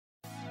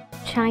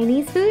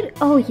Chinese food?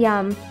 Oh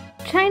yum!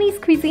 Chinese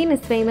cuisine is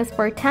famous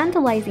for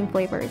tantalizing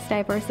flavors,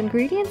 diverse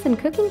ingredients, and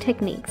cooking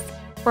techniques.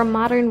 From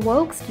modern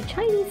woks to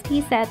Chinese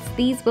tea sets,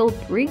 these will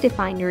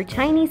redefine your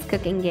Chinese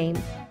cooking game.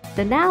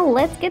 So now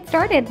let's get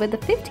started with the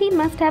 15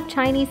 must-have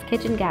Chinese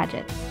kitchen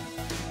gadgets.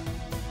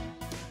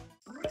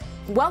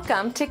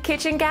 Welcome to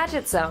Kitchen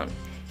Gadget Zone.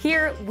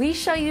 Here, we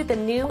show you the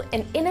new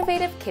and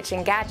innovative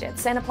kitchen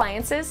gadgets and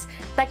appliances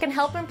that can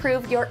help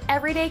improve your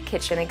everyday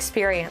kitchen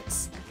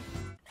experience.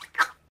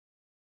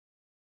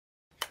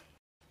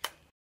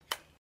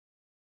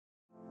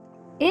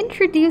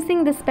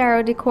 Introducing the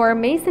Sparrow Decor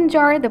Mason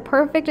Jar, the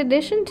perfect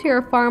addition to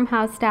your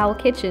farmhouse-style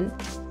kitchen.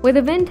 With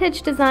a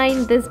vintage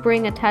design, this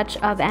brings a touch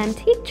of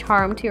antique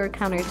charm to your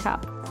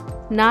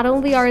countertop. Not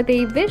only are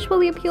they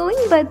visually appealing,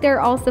 but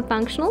they're also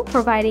functional,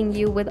 providing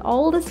you with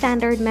all the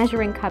standard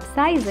measuring cup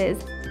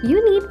sizes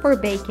you need for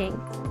baking.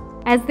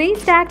 As they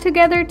stack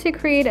together to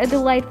create a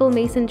delightful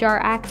mason jar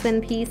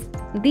accent piece,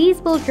 these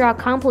will draw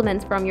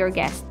compliments from your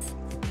guests.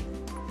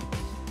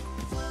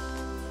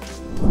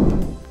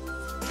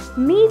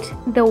 Meet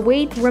the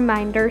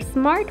WateReminder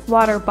Smart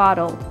Water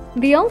Bottle,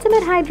 the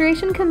ultimate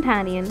hydration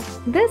companion.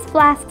 This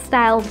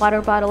flask-style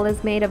water bottle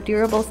is made of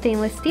durable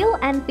stainless steel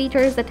and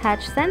features a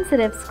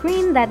touch-sensitive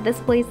screen that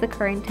displays the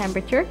current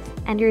temperature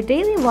and your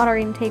daily water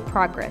intake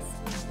progress.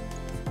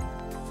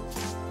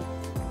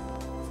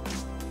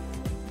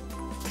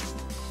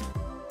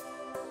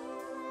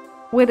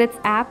 With its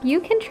app, you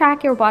can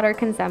track your water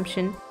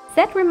consumption,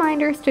 set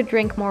reminders to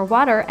drink more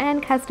water,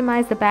 and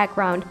customize the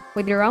background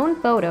with your own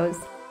photos.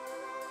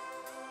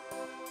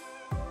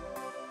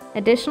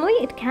 Additionally,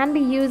 it can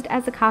be used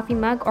as a coffee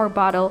mug or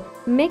bottle,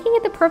 making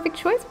it the perfect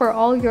choice for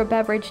all your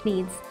beverage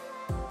needs.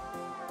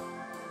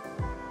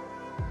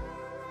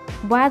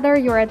 Whether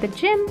you're at the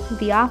gym,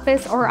 the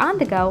office, or on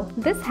the go,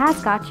 this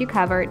has got you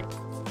covered.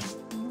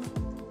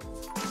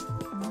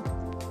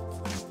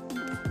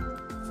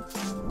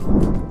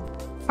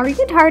 Are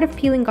you tired of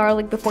peeling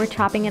garlic before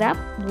chopping it up?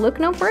 Look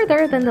no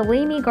further than the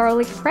Lamy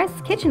Garlic Press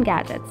Kitchen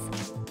Gadgets.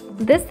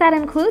 This set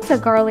includes a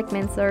garlic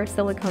mincer,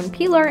 silicone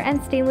peeler,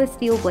 and stainless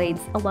steel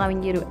blades,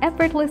 allowing you to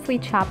effortlessly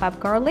chop up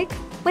garlic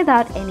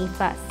without any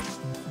fuss.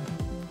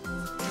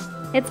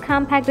 Its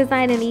compact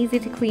design and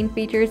easy-to-clean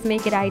features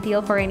make it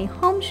ideal for any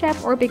home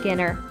chef or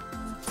beginner.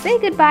 Say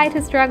goodbye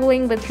to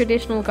struggling with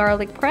traditional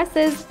garlic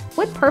presses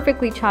with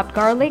perfectly chopped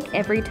garlic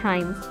every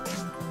time.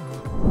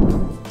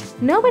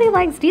 Nobody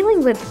likes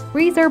dealing with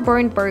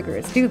freezer-burned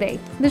burgers, do they?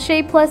 The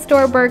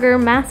Shape+Store Burger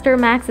Master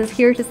Max is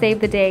here to save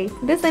the day.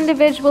 This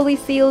individually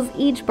seals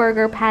each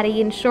burger patty,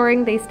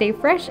 ensuring they stay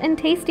fresh and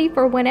tasty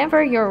for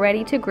whenever you're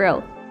ready to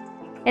grill.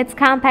 Its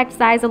compact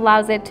size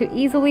allows it to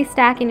easily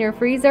stack in your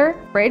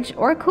freezer, fridge,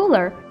 or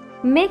cooler,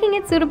 making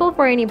it suitable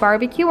for any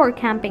barbecue or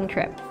camping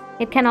trip.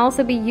 It can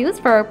also be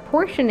used for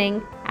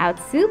portioning out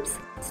soups,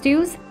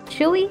 stews,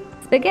 chili,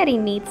 spaghetti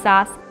meat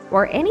sauce,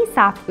 or any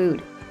soft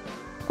food.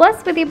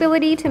 Plus, with the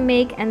ability to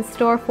make and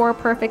store 4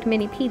 perfect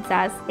mini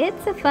pizzas,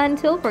 it's a fun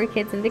tool for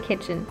kids in the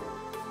kitchen.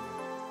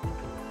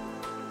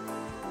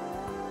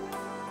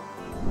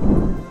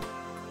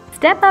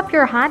 Step up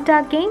your hot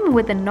dog game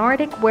with the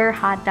Nordic Ware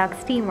hot dog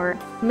steamer.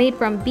 Made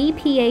from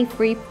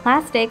BPA-free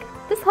plastic,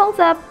 this holds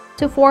up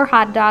to 4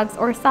 hot dogs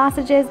or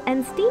sausages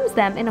and steams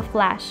them in a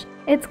flash.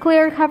 Its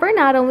clear cover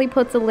not only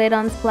puts a lid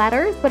on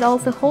splatters, but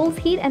also holds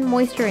heat and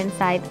moisture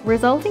inside,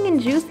 resulting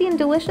in juicy and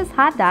delicious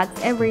hot dogs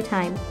every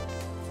time.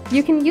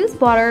 You can use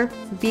water,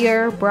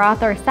 beer,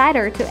 broth, or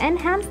cider to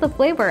enhance the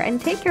flavor and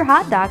take your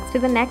hot dogs to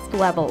the next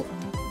level.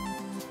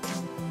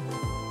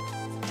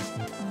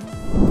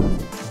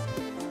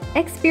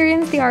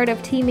 Experience the art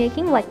of tea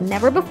making like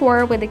never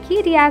before with the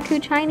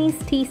Geedel Chinese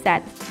tea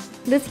set.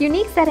 This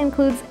unique set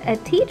includes a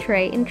tea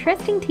tray,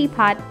 interesting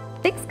teapot,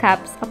 6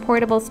 cups, a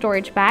portable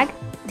storage bag,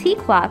 tea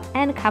cloth,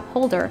 and cup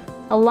holder,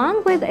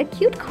 along with a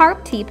cute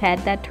carved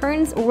teapot that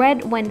turns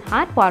red when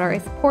hot water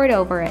is poured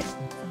over it.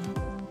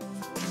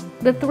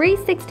 The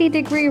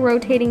 360-degree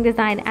rotating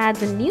design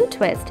adds a new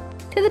twist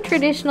to the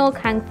traditional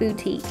Kung Fu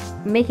tea,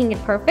 making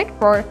it perfect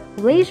for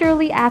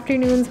leisurely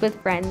afternoons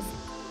with friends.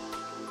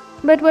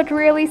 But what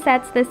really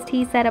sets this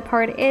tea set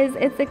apart is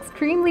its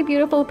extremely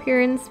beautiful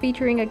appearance,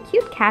 featuring a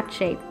cute cat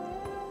shape.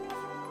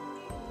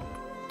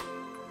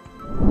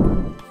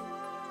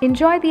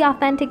 Enjoy the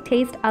authentic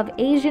taste of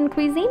Asian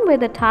cuisine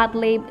with a Todd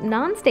Labe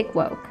non-stick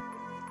wok.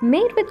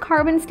 Made with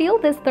carbon steel,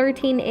 this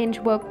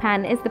 13-inch wok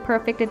pan is the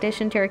perfect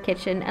addition to your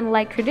kitchen, and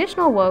like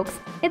traditional woks,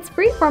 it's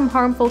free from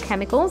harmful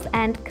chemicals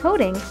and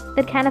coating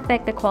that can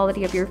affect the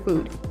quality of your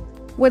food.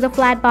 With a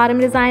flat bottom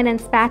design and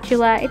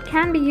spatula, it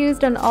can be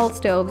used on all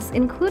stoves,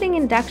 including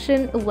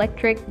induction,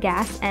 electric,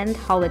 gas, and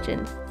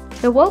halogen.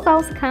 The wok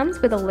also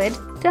comes with a lid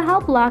to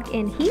help lock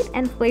in heat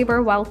and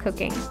flavor while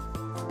cooking.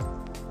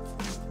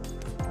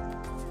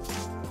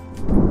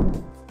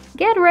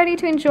 Get ready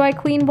to enjoy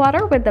clean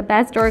water with the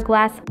Besdor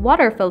glass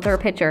water filter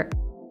pitcher.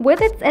 With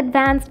its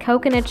advanced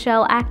coconut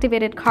shell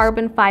activated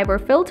carbon fiber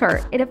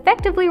filter, it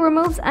effectively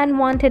removes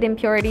unwanted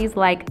impurities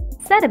like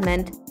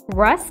sediment,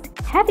 rust,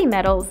 heavy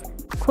metals,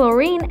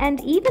 chlorine, and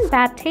even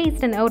bad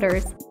taste and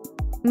odors.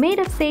 Made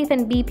of safe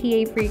and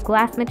BPA-free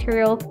glass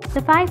material,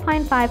 the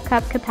 5.5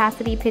 cup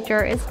capacity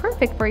pitcher is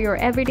perfect for your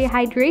everyday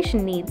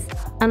hydration needs.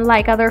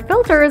 Unlike other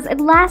filters,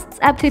 it lasts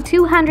up to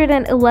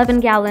 211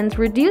 gallons,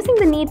 reducing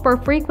the need for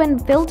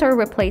frequent filter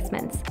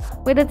replacements.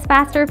 With its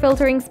faster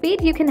filtering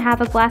speed, you can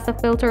have a glass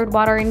of filtered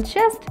water in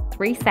just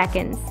 3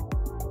 seconds.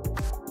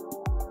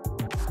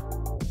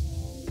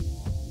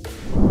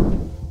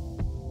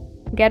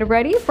 Get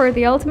ready for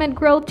the ultimate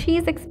grilled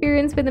cheese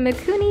experience with the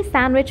Mikuni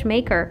Sandwich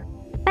Maker.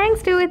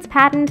 Thanks to its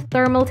patented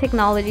thermal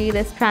technology,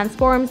 this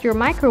transforms your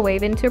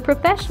microwave into a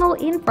professional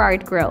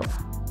infrared grill.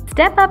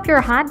 Step up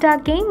your hot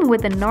dog game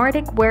with the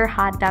Nordic Ware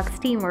hot dog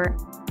steamer.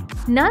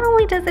 Not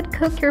only does it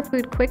cook your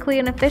food quickly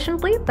and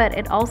efficiently, but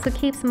it also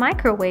keeps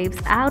microwaves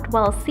out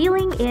while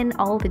sealing in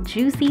all the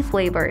juicy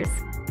flavors.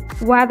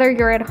 Whether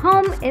you're at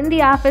home, in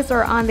the office,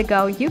 or on the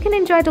go, you can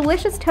enjoy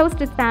delicious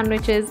toasted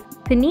sandwiches,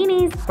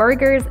 paninis,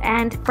 burgers,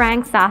 and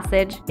Frank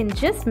sausage in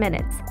just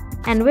minutes.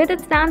 And with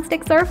its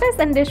non-stick surface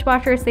and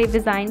dishwasher-safe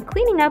design,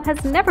 cleaning up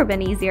has never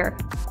been easier.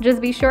 Just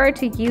be sure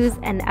to use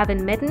an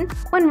oven mitten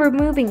when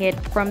removing it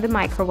from the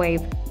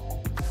microwave.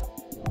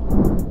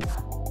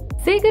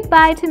 Say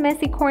goodbye to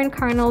messy corn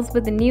kernels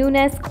with the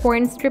Newness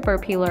Corn Stripper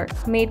Peeler.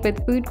 Made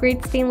with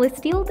food-grade stainless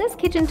steel, this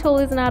kitchen tool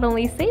is not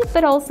only safe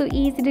but also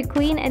easy to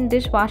clean and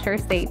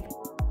dishwasher-safe.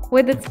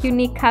 With its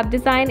unique cup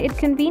design, it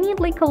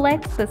conveniently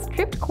collects the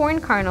stripped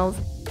corn kernels,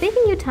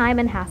 saving you time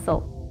and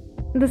hassle.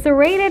 The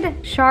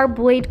serrated, sharp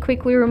blade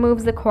quickly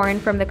removes the corn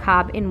from the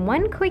cob in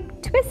one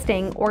quick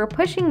twisting or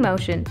pushing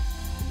motion.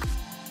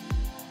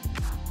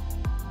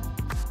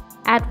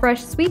 Add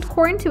fresh sweet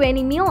corn to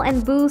any meal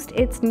and boost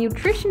its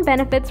nutrition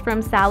benefits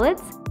from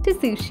salads to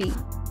sushi.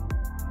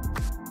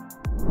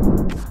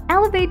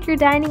 Elevate your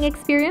dining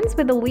experience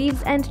with the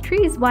Leaves and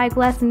Trees White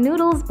Glass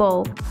Noodles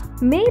Bowl.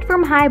 Made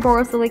from high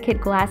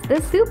borosilicate glass,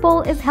 this soup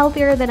bowl is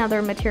healthier than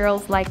other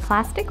materials like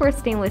plastic or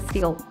stainless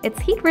steel. Its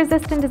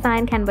heat-resistant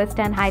design can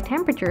withstand high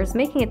temperatures,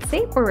 making it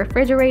safe for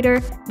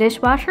refrigerator,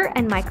 dishwasher,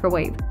 and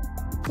microwave.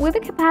 With a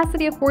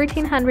capacity of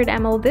 1400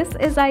 ml, this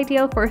is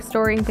ideal for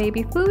storing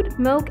baby food,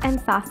 milk, and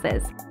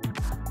sauces.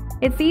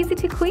 It's easy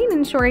to clean,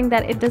 ensuring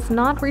that it does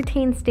not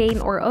retain stain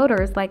or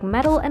odors like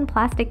metal and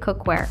plastic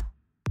cookware.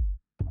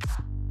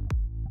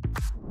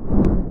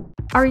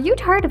 Are you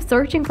tired of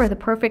searching for the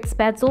perfect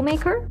spätzle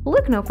maker?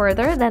 Look no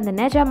further than the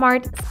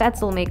Nejamart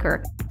Spätzle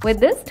Maker.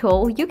 With this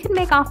tool, you can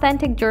make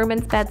authentic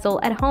German spätzle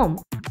at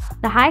home.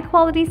 The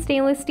high-quality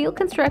stainless steel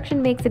construction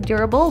makes it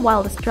durable,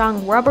 while the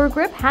strong rubber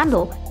grip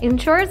handle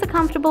ensures a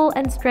comfortable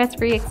and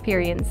stress-free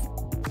experience.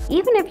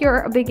 Even if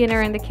you're a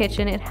beginner in the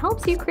kitchen, it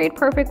helps you create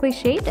perfectly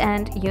shaped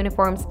and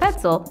uniform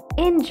spätzle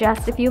in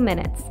just a few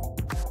minutes.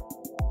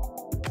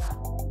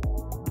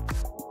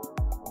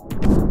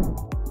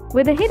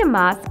 With the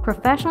Hidemas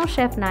Professional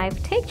Chef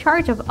Knife, take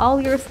charge of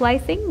all your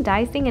slicing,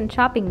 dicing, and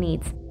chopping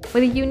needs.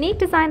 With a unique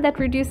design that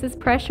reduces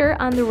pressure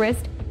on the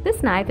wrist,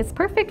 this knife is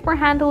perfect for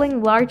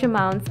handling large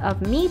amounts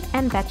of meat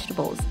and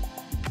vegetables.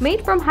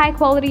 Made from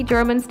high-quality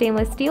German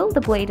stainless steel,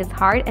 the blade is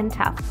hard and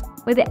tough.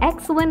 With the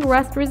excellent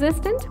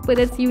rust-resistant, with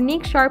its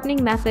unique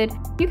sharpening method,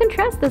 you can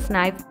trust this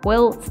knife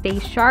will stay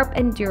sharp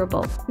and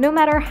durable, no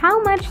matter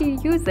how much you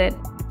use it.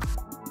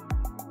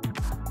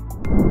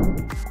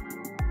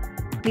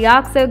 The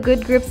OXO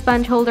Good Grip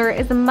Sponge Holder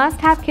is a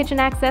must-have kitchen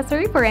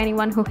accessory for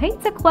anyone who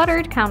hates a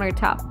cluttered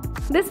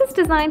countertop. This is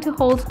designed to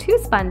hold 2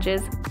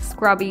 sponges,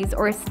 scrubbies,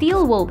 or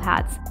steel wool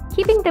pads,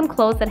 keeping them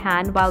close at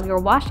hand while you're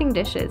washing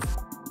dishes.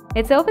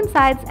 Its open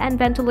sides and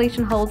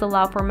ventilation holes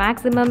allow for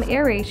maximum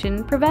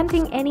aeration,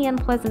 preventing any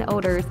unpleasant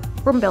odors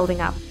from building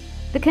up.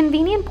 The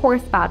convenient pour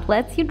spout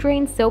lets you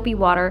drain soapy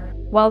water,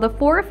 while the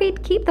 4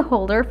 feet keep the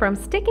holder from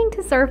sticking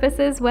to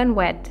surfaces when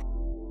wet.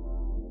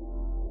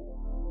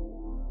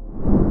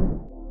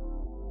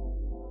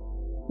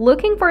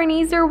 Looking for an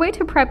easier way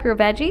to prep your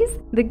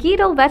veggies? The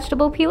Geedel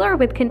vegetable peeler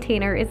with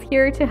container is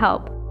here to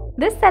help.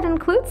 This set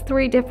includes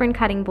 3 different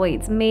cutting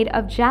blades made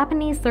of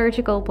Japanese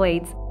surgical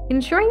blades,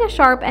 ensuring a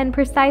sharp and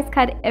precise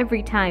cut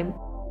every time.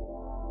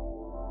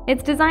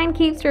 Its design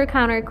keeps your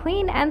counter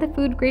clean, and the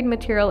food-grade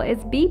material is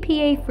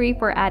BPA-free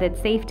for added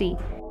safety.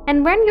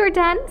 And when you're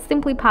done,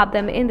 simply pop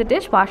them in the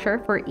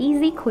dishwasher for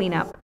easy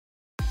cleanup.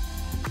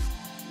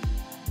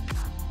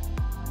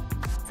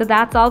 So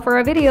that's all for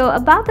our video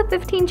about the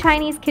 15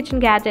 Chinese kitchen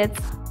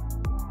gadgets.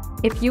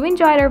 If you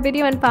enjoyed our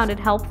video and found it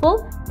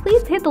helpful,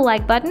 please hit the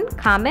like button,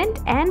 comment,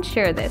 and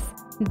share this.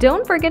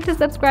 Don't forget to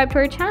subscribe to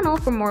our channel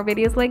for more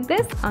videos like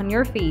this on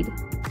your feed.